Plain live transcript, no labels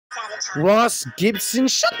Ross Gibson,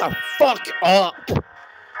 shut the fuck up.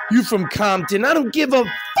 You from Compton. I don't give a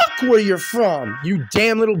fuck where you're from, you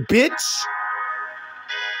damn little bitch.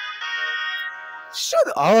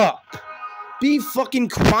 Shut up. Be fucking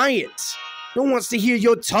quiet. No one wants to hear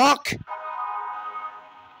your talk.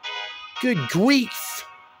 Good grief.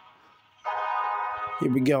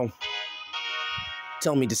 Here we go.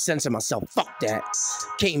 Tell me to censor myself, fuck that.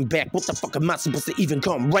 Came back, what the fuck am I supposed to even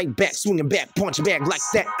come right back? Swinging back, punching back like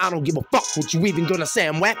that. I don't give a fuck what you even gonna say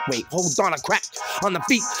I'm whack. Wait, hold on, I crack on the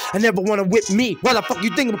feet. I never wanna whip me. Why the fuck you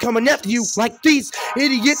think I'm coming after you? Like these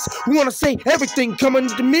idiots who wanna say everything coming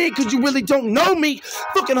to me cause you really don't know me.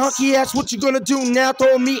 Fucking hockey ass, what you gonna do now?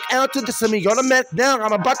 Throw me out to the semi-automatic now.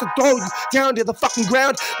 I'm about to throw you down to the fucking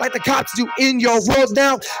ground like the cops do in your world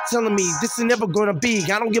now. Telling me this is never gonna be.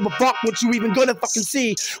 I don't give a fuck what you even gonna fucking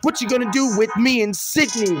see. What you gonna do with me in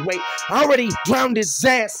Sydney? Wait, I already drowned his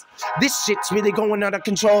ass. This shit's really going out of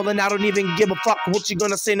control and I don't even give a fuck what you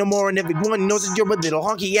gonna say no more. And everyone knows that you're a little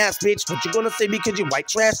honky ass bitch. What you gonna say because you white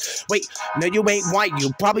trash? Wait, no you ain't white,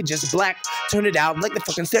 you probably just black. Turn it out like the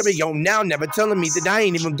fucking stereo now. Never telling me that I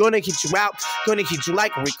ain't even gonna hit you out. Gonna hit you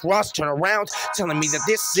like Rick Ross, turn around. Telling me that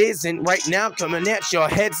this isn't right now. Coming at your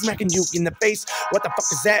head, smacking you in the face. What the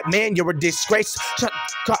fuck is that, man? You're a disgrace. Shut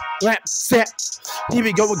up, rap, set. Here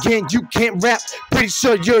we go again, you can't rap. Pretty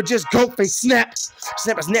sure you're just go-face snap.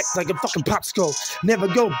 Snap his neck like a fucking popsicle. Never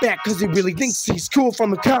go back cause he really thinks he's cool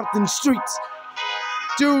from the Compton streets.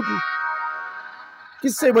 Dude, you can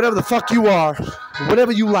say whatever the fuck you are.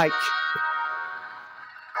 Whatever you like.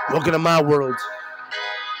 Welcome to my world.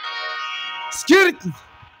 Let's get it!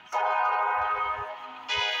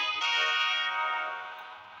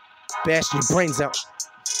 Bashing your brains out.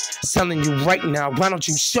 Telling you right now, why don't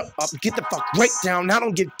you shut up, get the fuck right down. I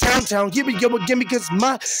don't get downtown, give me cause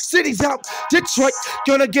my city's out. Detroit,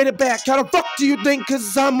 gonna get it back. How the fuck do you think,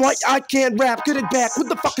 cause I'm white, I can't rap. Get it back, what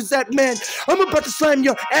the fuck is that, man? I'm about to slam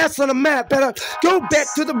your ass on the map. Better go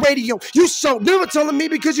back to the radio, you show. Never telling me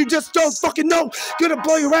because you just don't fucking know. Gonna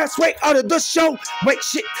blow your ass right out of the show. Wait,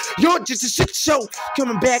 shit, you're just a shit show.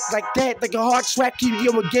 Coming back like that, like a hard track. Keep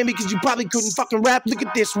you again because you probably couldn't fucking rap. Look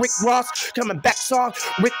at this, Rick Ross, coming back song.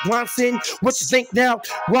 Rick Bronson, what you think now?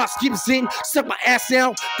 Ross Gibson, suck my ass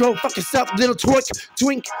now. Go fuck yourself, little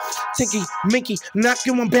twink, tinky, minky. Not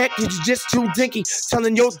going back cause you just too dinky.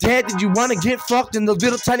 Telling your dad that you wanna get fucked in the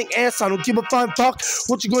little tiny ass. I don't give a fine fuck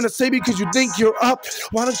what you gonna say because you think you're up.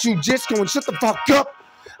 Why don't you just go and shut the fuck up?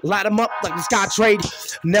 Light them up like the Sky Trade.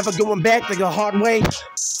 Never going back like a hard way.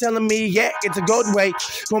 Telling me, yeah, it's a golden way.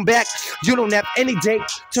 Going back, you don't have any date.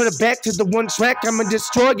 Turn it back to the one track. I'ma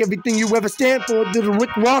destroy everything you ever stand for. Little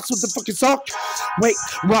Rick Ross with the fucking sock. Wait,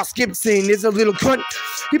 Ross Gibson is a little cunt.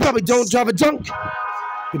 He probably don't drive a dunk.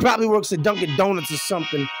 He probably works at Dunkin' Donuts or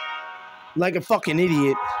something. Like a fucking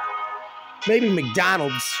idiot. Maybe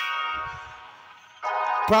McDonald's.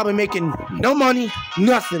 Probably making no money,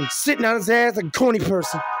 nothing. Sitting on his ass like a corny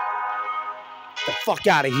person. Get the fuck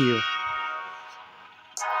out of here.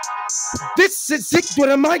 This is it. What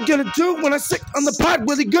am I gonna do when I sit on the pod?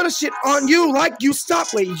 Really gonna shit on you like you stop.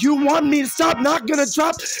 Wait, you want me to stop? Not gonna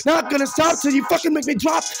drop. Not gonna stop till you fucking make me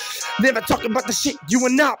drop. Never talking about the shit you are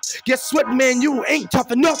not. Guess what, man? You ain't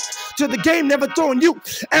tough enough to the game. Never throwing you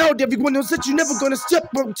out. Everyone knows that you never gonna step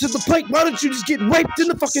up to the plate. Why don't you just get raped in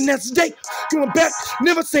the fucking next day? Going back,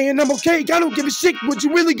 never saying I'm okay. I don't give a shit. What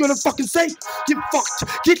you really gonna fucking say? Get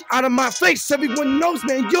fucked. Get out of my face. Everyone knows,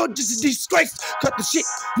 man. You're just a disgrace. Cut the shit.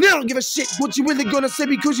 Now I don't give a shit what you really gonna say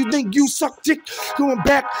because you think you suck dick. Going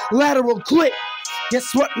back, lateral clip.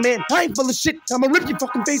 Guess what, man? I ain't full of shit. I'ma rip your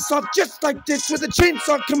fucking face off just like this with a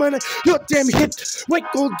chainsaw coming at your damn hip. Wait,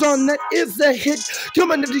 hold on, that is a hit.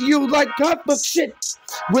 Coming into you like hot fuck shit.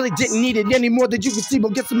 Really didn't need it anymore that you can see,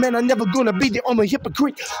 but guess what, man? I'm never gonna be the only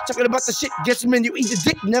hypocrite. Talking about the shit, guess what, man? You eat the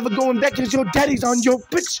dick, never going back because your daddy's on your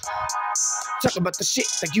bitch. Talk about the shit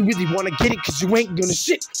like you really wanna get it cause you ain't gonna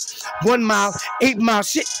shit. 1 mile, 8 mile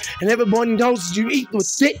shit. And everyone knows you eat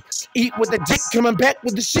with dick. Eat with the dick, coming back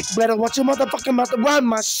with the shit. Better watch your motherfucking mouth to rhyme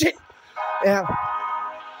my shit. Yeah.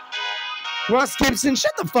 Ross Gibson,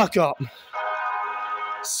 shut the fuck up.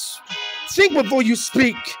 Think before you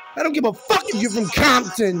speak. I don't give a fuck if you're from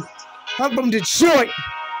Compton. I'm from Detroit.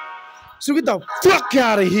 So get the fuck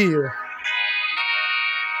out of here.